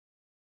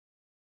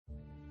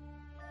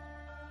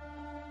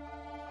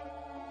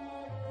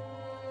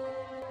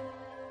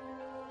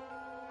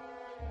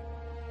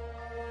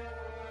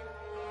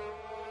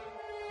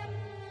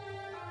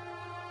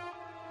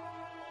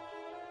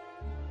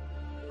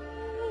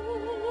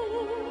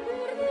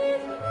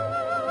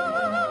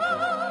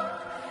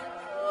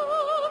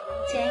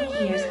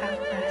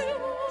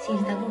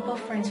of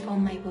friends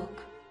found my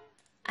book.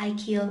 I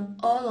killed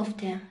all of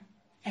them,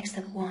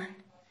 except one.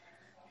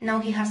 Now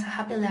he has a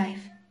happy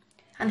life,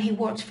 and he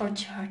works for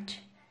church.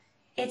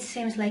 It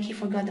seems like he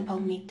forgot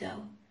about me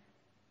though.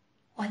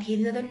 What he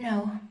didn't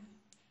know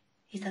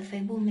is that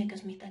fate will make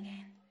us meet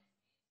again.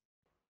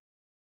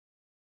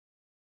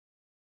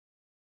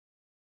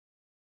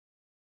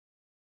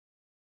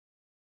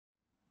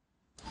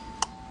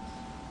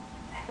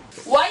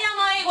 Why am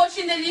I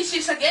washing the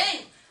dishes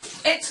again?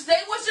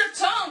 Today was your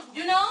turn,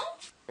 you know?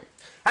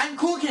 I'm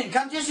cooking,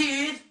 can't you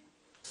see it?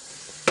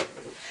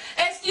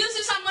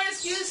 Excuses and more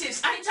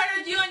excuses. I'm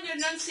tired of you and your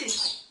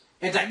nonsense.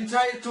 And I'm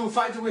trying to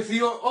fight with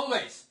you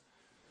always.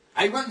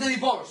 I want the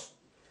divorce.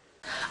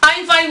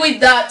 I'm fine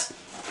with that.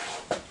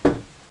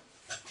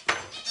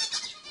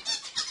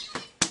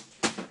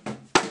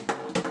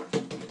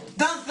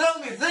 Don't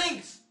throw me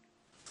things!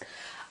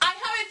 I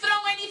haven't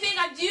thrown anything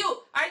at you.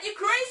 Are you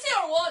crazy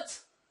or what?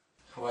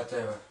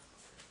 Whatever.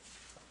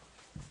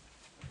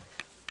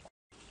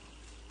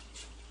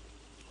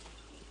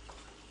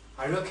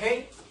 Are you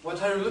okay? What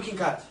are you looking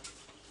at?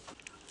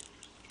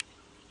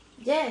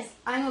 Yes,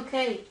 I'm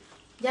okay.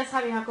 Just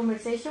having a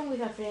conversation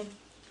with a friend.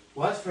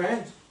 What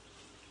friend?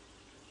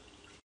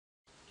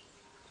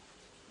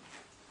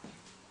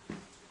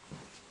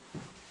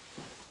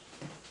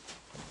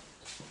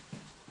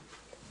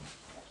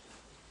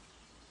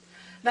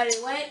 By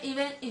the way,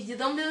 even if you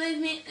don't believe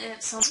me,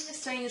 something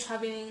strange is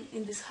happening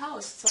in this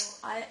house. So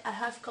I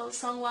have called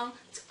someone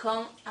to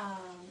come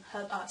and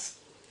help us.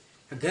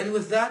 And then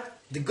with that,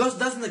 the ghost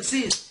doesn't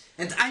exist.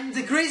 And I'm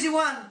the crazy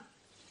one!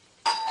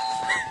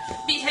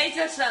 Behave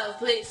yourself,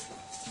 please.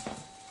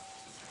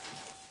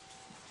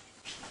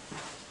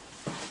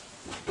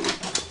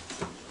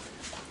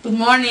 Good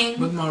morning.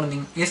 Good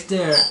morning. Is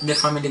there the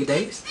family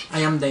days? I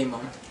am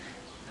Damon.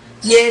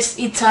 Yes,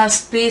 it's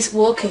us. Please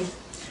walk in.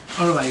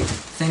 Alright,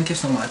 thank you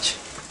so much.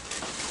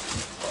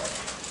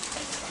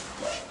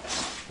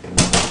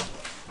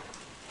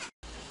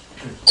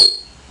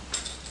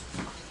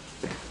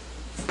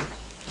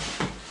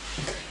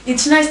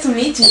 It's nice to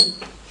meet you.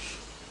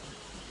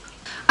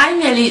 I'm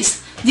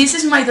Elise. This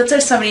is my daughter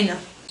Sabrina.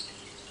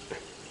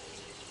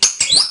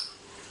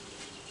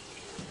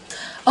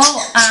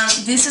 Oh,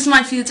 and this is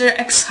my future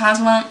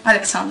ex-husband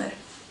Alexander.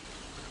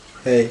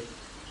 Hey.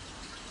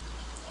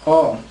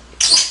 Oh,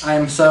 I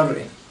am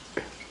sorry.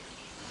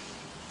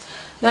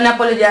 Don't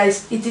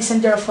apologize. It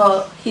isn't your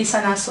fault. He's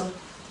an asshole.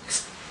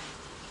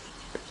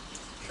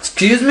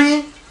 Excuse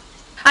me?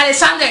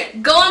 Alexander,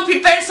 go and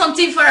prepare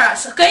something for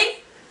us, okay?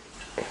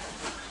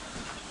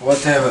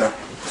 Whatever.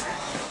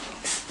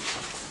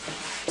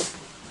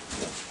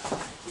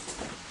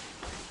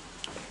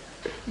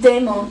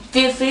 Damon,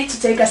 feel free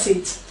to take a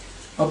seat.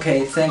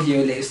 Okay, thank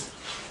you, Liz.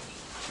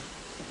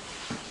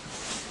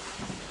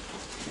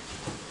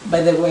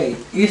 By the way,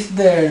 is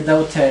their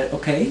daughter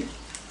okay?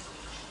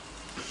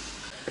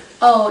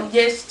 Oh,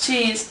 yes,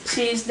 she's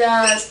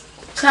the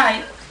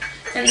child.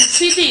 And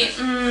sweetie,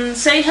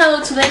 say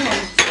hello to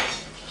Damon.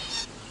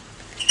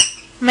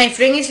 My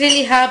friend is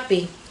really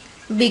happy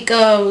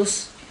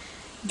because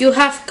you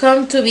have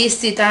come to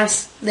visit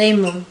us,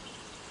 Damon.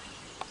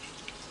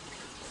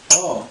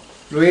 Oh,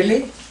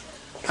 really?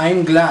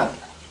 I'm glad.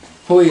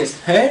 Who is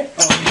her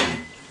or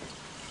him?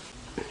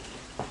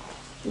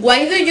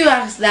 Why do you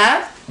ask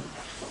that?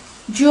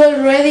 You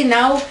already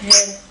know her.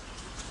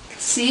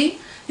 See?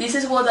 This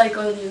is what I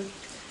call you.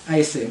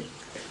 I see.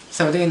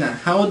 Sabrina,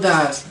 how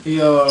does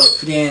your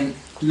friend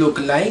look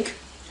like?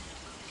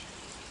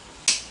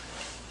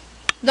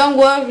 Don't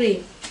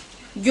worry,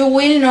 you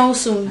will know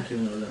soon.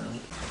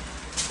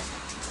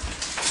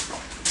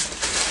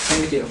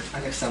 Thank you,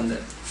 Alexander.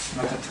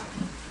 Not at all.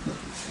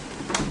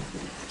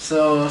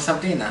 So,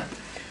 Sabrina,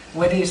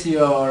 where is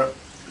your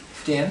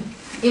friend?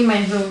 In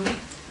my room.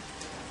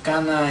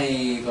 Can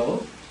I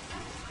go?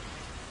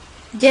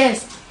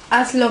 Yes,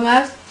 as long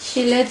as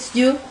she lets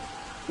you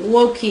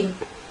walk in,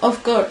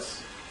 of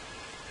course.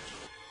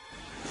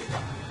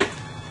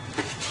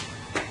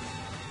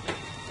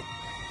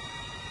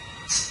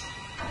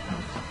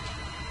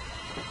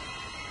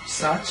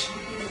 Such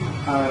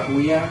a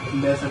weird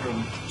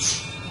bedroom.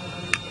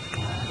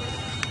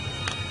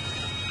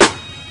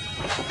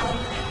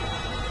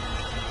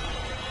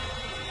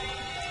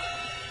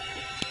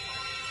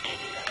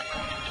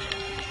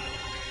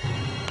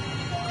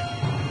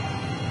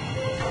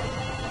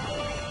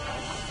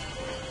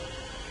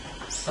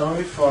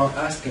 Sorry for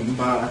asking,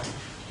 but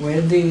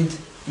where did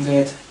you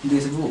get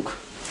this book?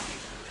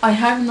 I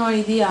have no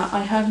idea.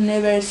 I have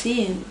never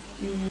seen.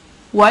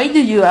 Why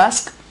do you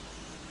ask?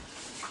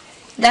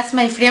 That's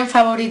my friend's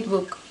favorite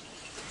book.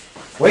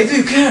 Why do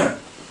you care?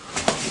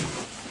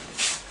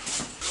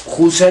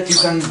 Who said you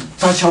can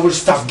touch our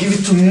stuff? Give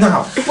it to me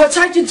now. What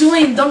are you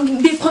doing?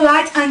 Don't be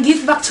polite and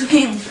give back to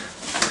him.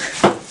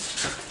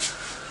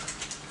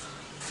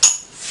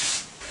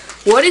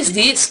 What is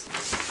this?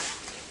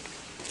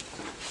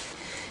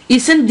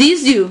 Isn't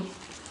this you?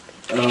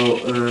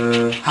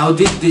 Oh, how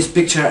did this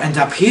picture end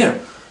up here?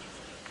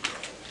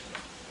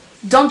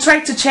 Don't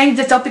try to change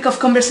the topic of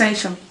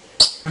conversation.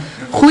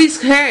 Who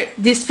is her?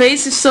 This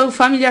face is so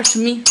familiar to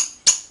me.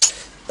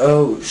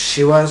 Oh,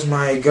 she was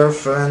my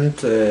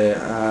girlfriend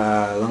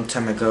a long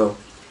time ago.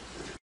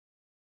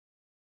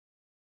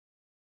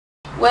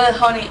 Well,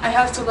 honey, I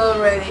have to go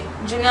already.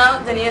 You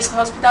know, the nearest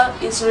hospital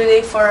is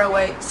really far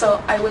away,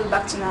 so I will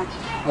back tonight.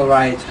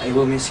 Alright, I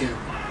will miss you.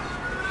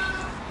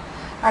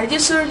 Are you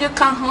sure you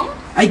come home?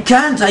 I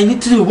can't, I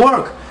need to do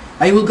work.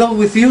 I will go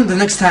with you the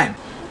next time.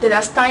 The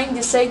last time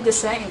you said the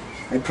same.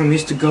 I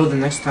promise to go the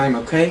next time,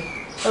 okay?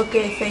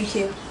 Okay, thank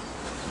you.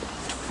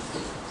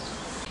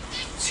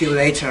 See you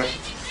later.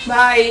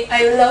 Bye,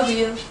 I love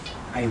you.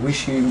 I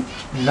wish you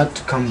not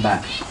to come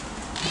back.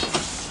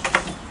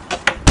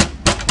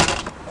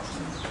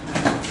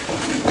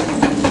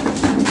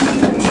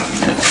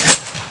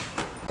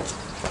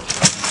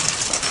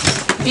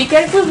 Be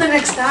careful the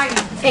next time.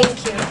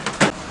 Thank you.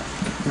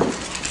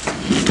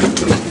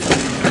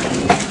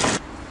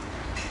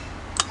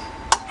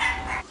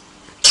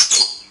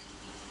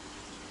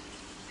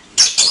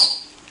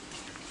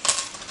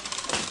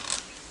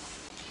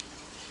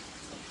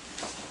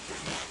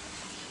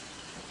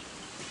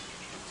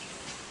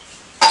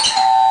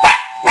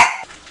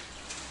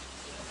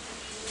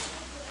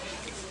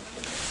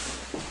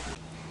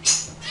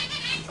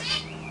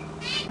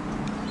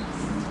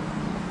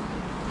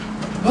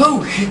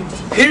 Oh,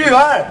 here you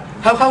are.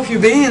 How have you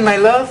been, my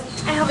love?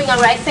 I'm having a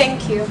ride,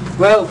 thank you.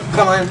 Well,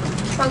 come on.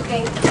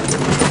 Okay.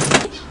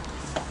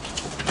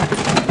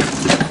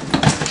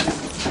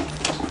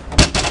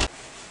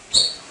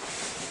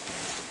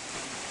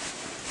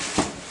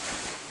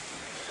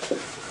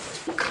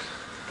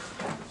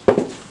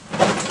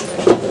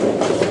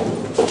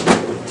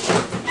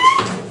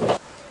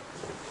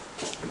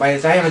 By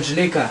the time,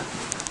 Angelica,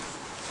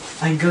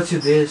 I got you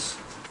this.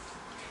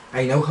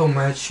 I know how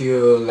much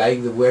you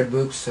like the word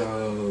book,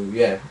 so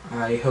yeah,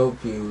 I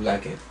hope you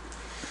like it.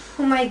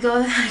 Oh my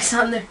god,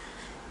 Alexander.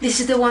 This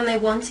is the one I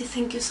wanted.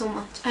 Thank you so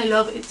much. I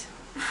love it.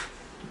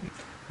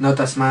 Not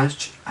as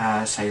much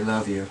as I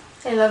love you.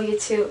 I love you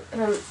too.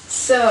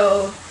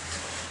 So,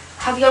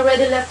 have you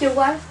already left your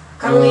wife?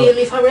 Can we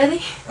leave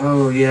already?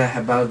 Oh yeah,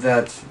 about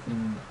that.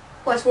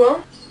 What's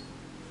wrong?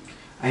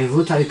 I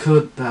would I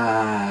could,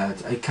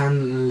 but I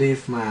can't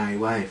leave my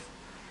wife.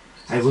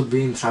 I would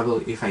be in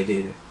trouble if I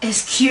did.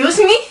 Excuse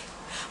me?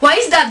 Why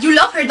is that? You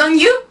love her, don't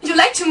you? You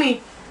lied to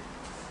me.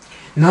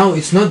 No,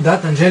 it's not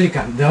that,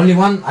 Angelica. The only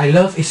one I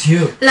love is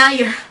you.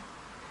 Liar.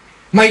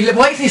 My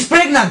wife is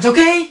pregnant,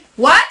 okay?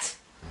 What?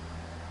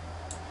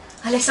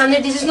 Alexander,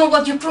 this is not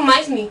what you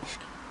promised me.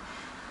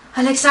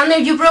 Alexander,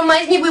 you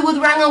promised me we would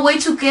run away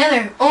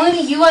together.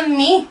 Only you and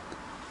me.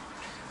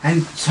 I'm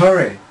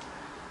sorry.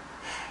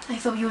 I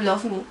thought you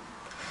loved me.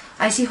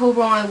 I see how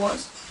wrong I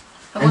was.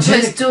 I was so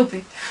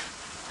stupid.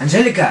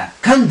 Angelica,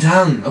 calm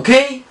down,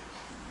 okay?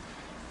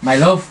 My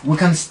love, we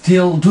can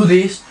still do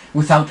this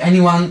without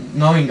anyone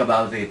knowing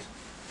about it.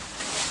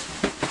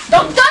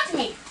 Don't touch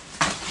me!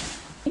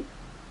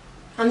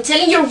 I'm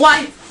telling your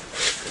wife.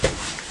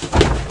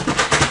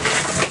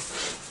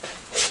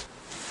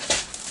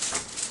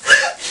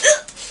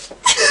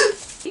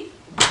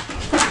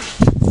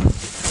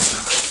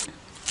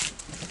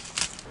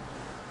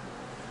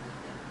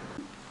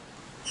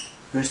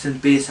 Rest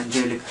in peace,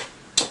 Angelica.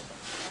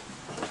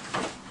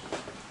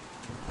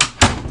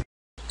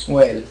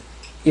 Well,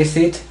 is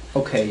it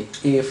okay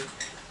if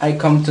I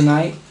come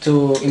tonight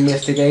to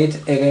investigate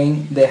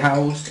again the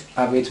house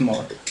a bit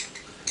more?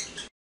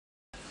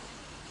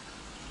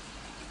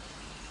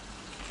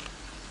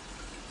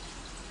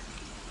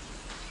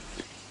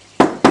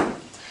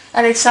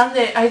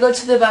 Alexander, I go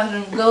to the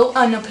bathroom. Go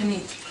and open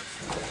it.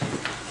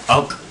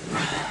 Okay.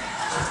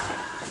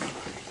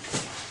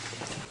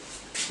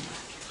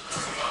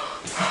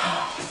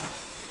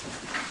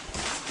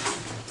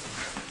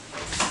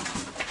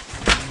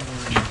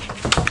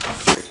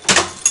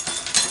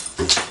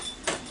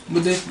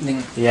 Good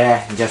evening.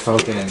 Yeah, just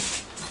open.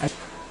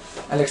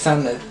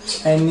 Alexander,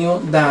 I knew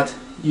that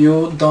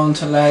you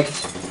don't like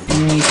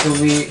me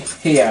to be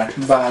here,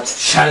 but...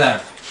 Shut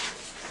up!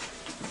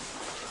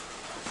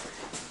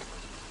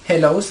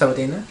 Hello,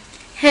 Sabrina.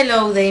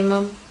 Hello,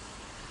 Damon.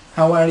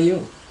 How are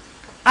you?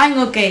 I'm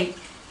okay.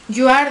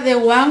 You are the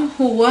one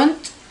who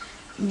won't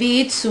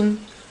be it soon.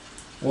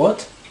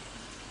 What?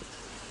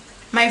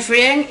 My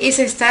friend is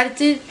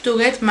starting to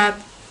get mad.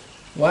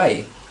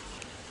 Why?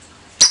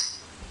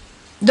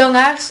 Don't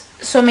ask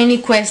so many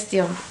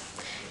questions.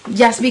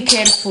 Just be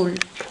careful.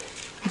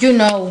 You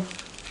know,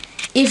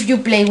 if you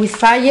play with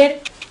fire,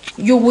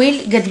 you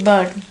will get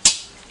burned.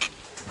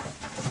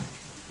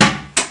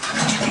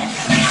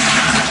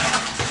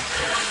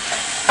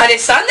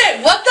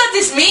 Alexander, what does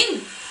this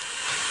mean?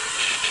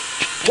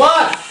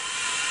 What?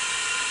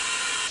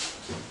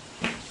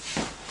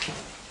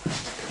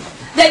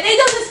 The date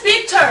of this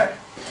picture!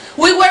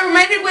 We were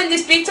married when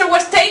this picture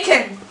was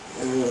taken.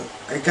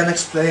 I can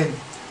explain.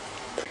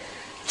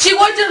 She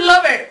was your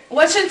lover,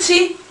 wasn't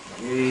she?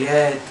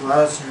 Yeah, it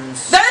wasn't...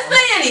 Don't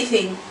explain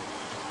anything.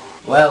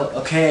 Well,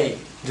 okay.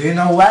 Do you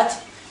know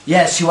what?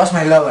 Yes, she was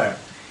my lover.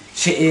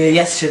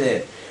 Yes, she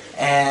did.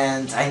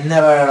 And I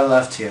never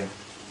loved you.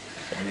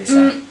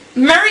 Elisa.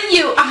 Marrying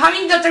you and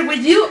having a daughter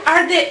with you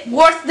are the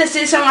worst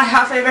decision I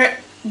have ever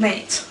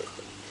made.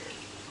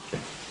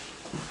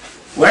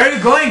 Where are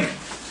you going?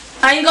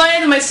 I'm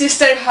going to my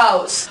sister's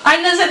house.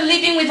 I'm not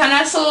living with an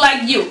asshole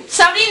like you.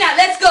 Sabrina,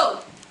 let's go!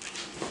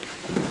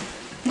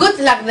 Good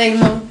luck,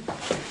 Damon.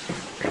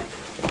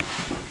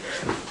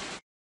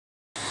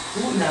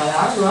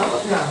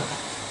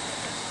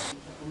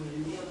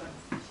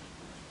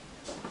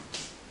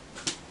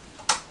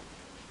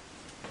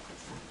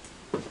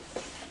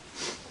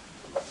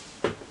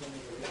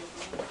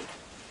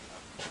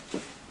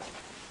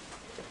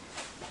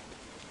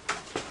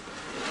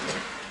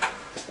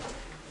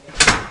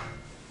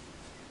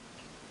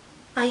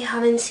 I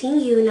haven't seen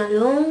you in a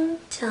long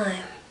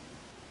time.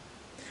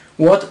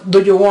 What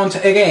do you want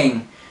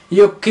again?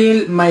 You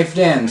kill my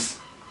friends.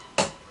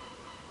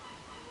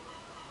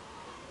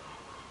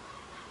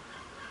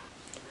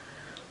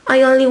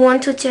 I only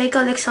want to take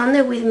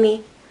Alexander with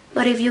me,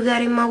 but if you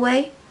get in my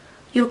way,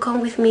 you'll come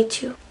with me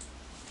too.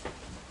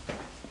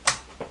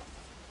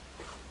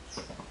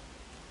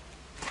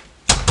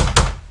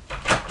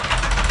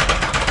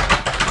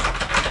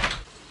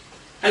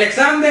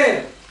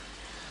 Alexander!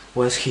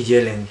 What's he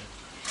yelling?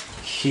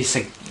 He's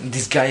like,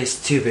 this guy is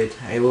stupid.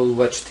 I will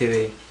watch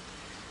TV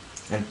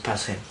and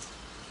pass him.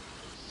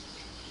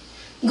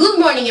 Good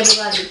morning,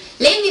 everybody.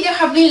 Lately there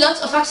have been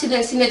lots of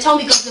accidents in the town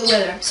because of the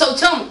weather. So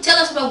Tom, tell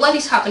us about what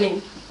is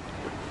happening.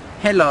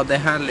 Hello, the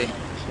Harley.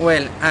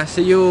 Well, as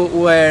you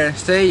were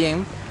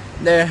saying,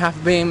 there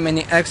have been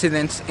many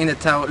accidents in the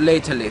town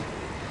lately.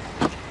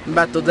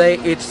 But today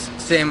it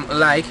seems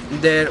like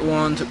there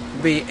won't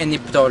be any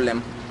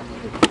problem.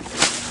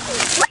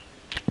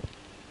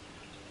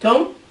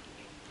 Tom,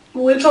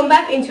 we'll come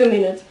back in 2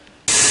 minutes.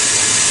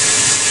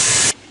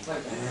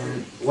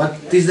 What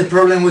is the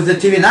problem with the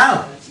TV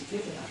now?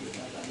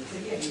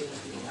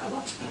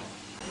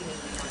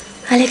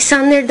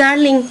 Alexander,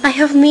 darling, I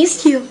have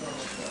missed you.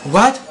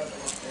 What?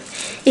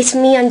 It's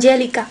me,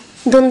 Angelica.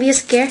 Don't be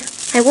scared.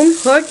 I won't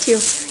hurt you.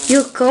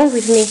 You'll come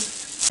with me.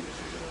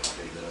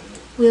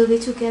 We'll be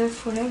together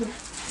forever.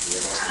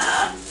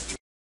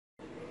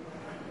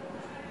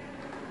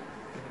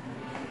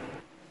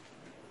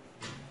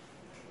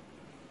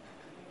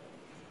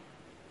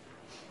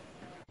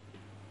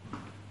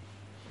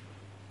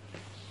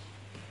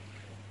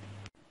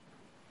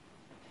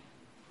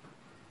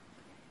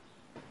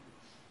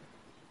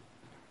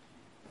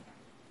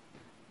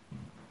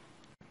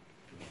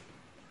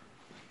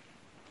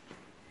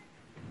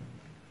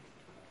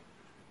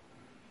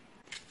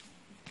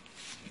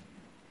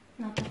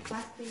 Not a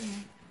fast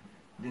payment.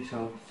 This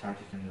all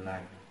started in the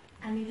library.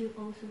 And it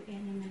will also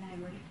end in the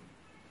library.